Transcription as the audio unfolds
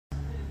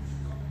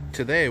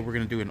Today we're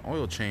going to do an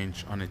oil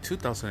change on a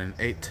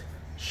 2008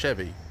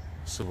 Chevy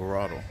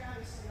Silverado.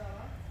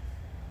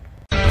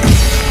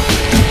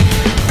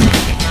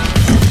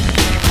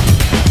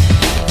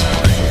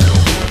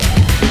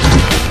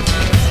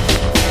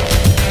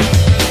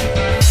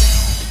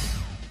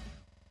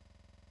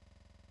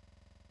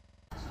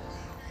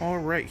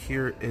 Alright,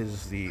 here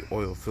is the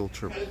oil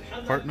filter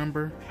part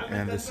number,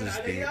 and this is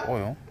the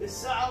oil,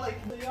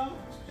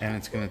 and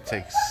it's going to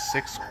take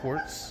 6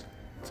 quarts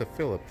to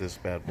fill up this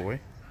bad boy.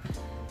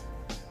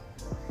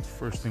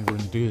 First thing we're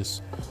going to do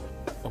is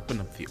open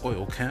up the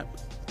oil cap.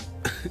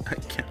 I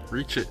can't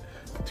reach it,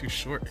 it's too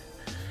short.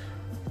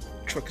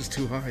 Truck is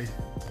too high.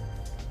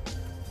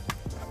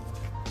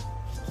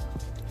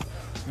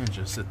 And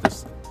just set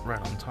this right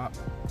on top.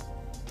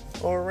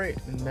 Alright,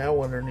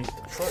 now underneath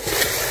the truck,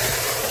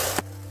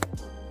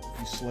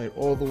 you slide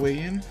all the way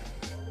in.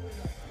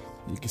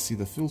 You can see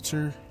the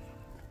filter.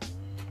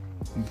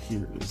 And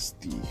here is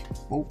the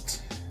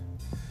bolt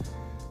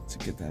to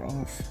get that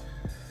off.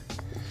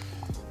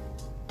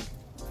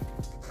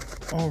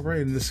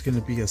 Alright, and this is going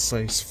to be a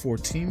size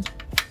 14.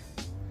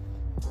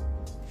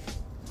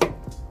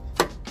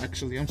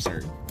 Actually, I'm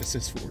sorry. I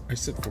said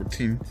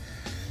 14.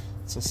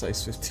 It's a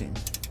size 15.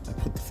 I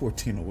put the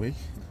 14 away.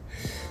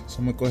 So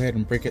I'm going to go ahead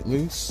and break it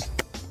loose.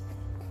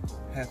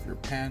 Have your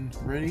pan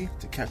ready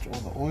to catch all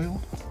the oil.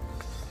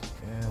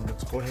 And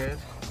let's go ahead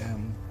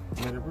and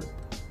let it rip.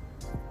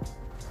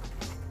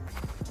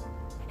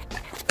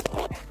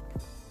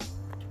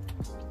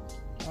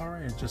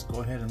 Alright, and just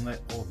go ahead and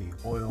let all the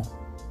oil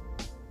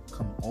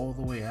come all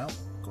the way out.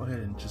 Go ahead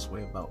and just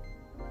wait about,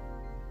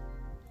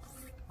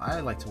 I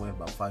like to wait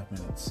about 5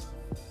 minutes.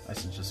 I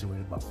suggest you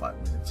wait about 5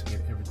 minutes to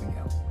get everything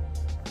out.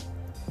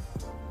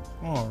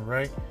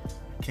 Alright,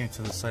 came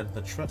to the side of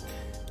the truck,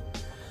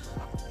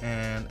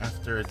 and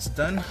after it's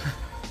done,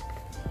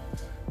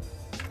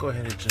 go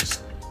ahead and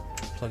just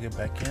plug it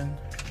back in.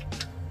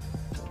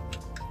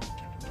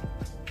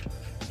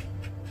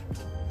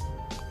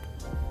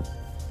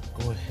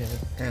 Go ahead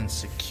and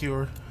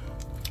secure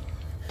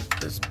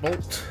this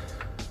bolt.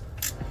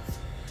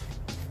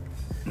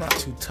 Not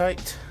too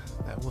tight.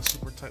 That was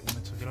super tight when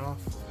I took it off.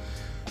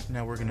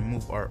 Now we're gonna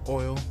move our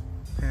oil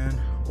pan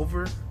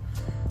over,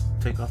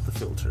 take off the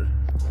filter.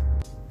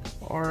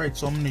 Alright,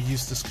 so I'm gonna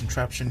use this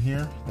contraption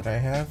here that I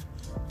have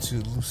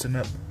to loosen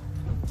up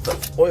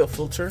the oil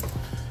filter,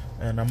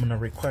 and I'm gonna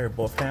require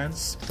both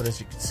hands, but as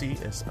you can see,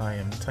 as I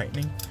am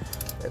tightening,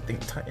 that thing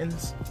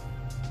tightens.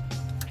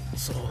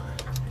 So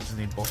I just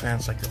need both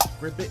hands so I can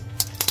grip it.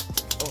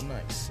 Oh,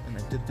 nice. And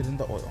I dipped it in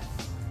the oil.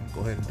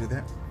 Go ahead and do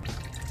that.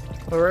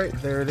 Alright,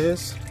 there it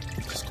is.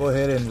 Just go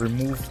ahead and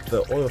remove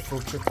the oil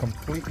filter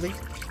completely,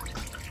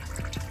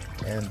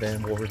 and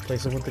then we'll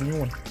replace it with the new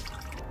one.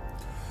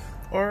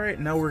 Alright,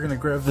 now we're going to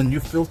grab the new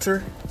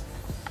filter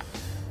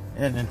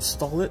and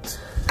install it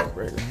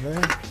right in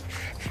there.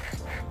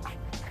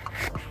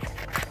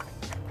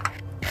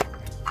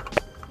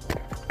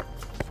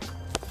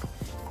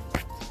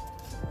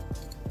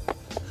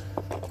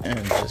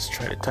 And just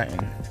try to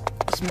tighten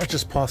as much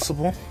as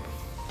possible.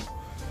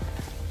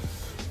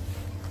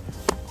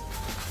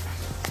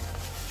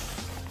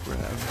 Grab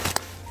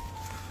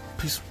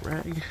a piece of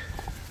rag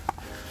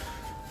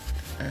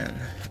and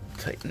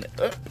tighten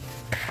it up.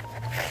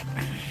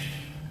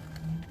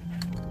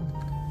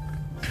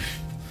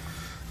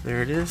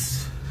 There it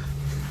is.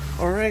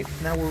 Alright,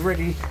 now we're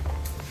ready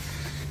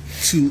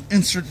to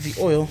insert the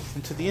oil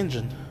into the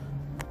engine.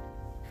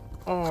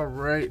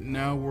 Alright,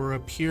 now we're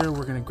up here.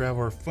 We're going to grab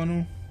our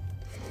funnel.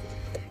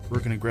 We're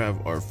going to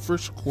grab our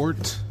first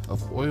quart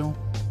of oil,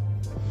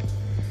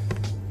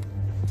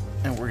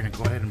 and we're going to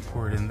go ahead and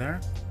pour it in there.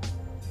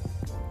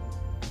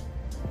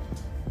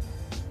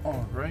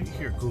 Alright,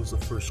 here goes the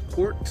first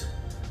quart.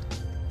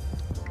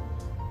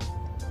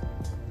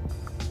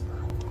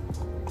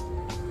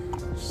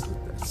 Just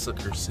let that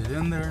sucker sit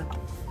in there.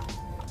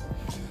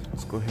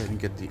 Let's go ahead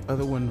and get the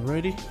other one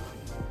ready.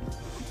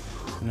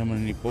 And I'm going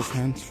to need both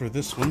hands for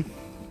this one.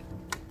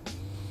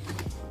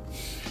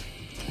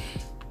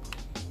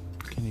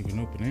 Can't even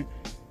open it.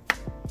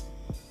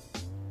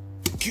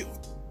 Cute.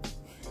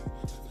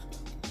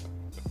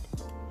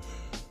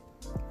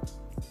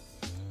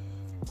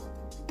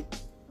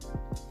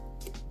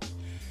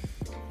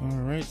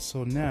 Alright,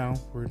 so now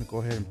we're going to go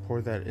ahead and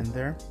pour that in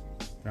there.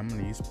 And I'm going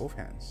to use both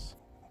hands.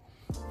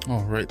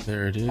 Alright,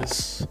 there it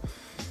is.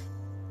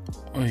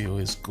 Oil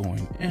is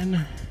going in.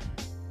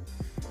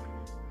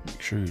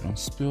 Make sure you don't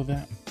spill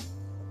that.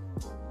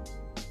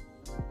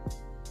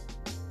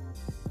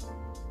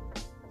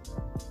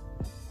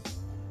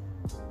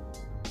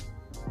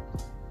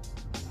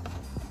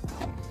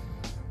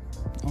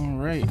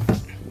 Alright.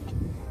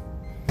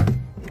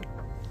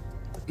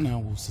 Now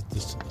we'll set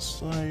this to the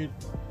side.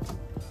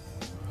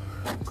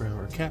 Grab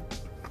our cap.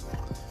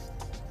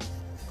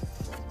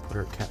 Put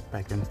our cap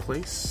back in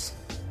place.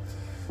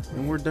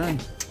 And we're done.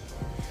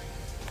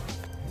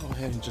 Go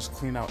ahead and just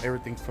clean out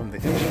everything from the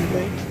engine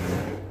bay.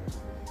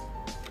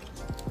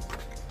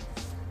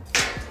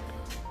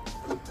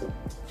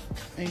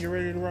 And you're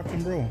ready to rock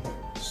and roll.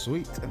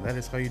 Sweet, and that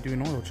is how you do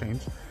an oil change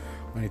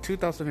on a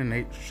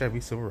 2008 Chevy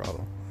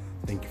Silverado.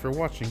 Thank you for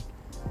watching.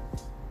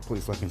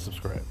 Please like and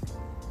subscribe.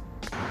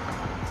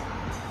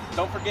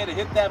 Don't forget to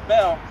hit that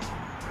bell.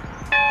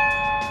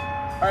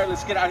 All right,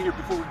 let's get out of here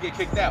before we get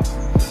kicked out.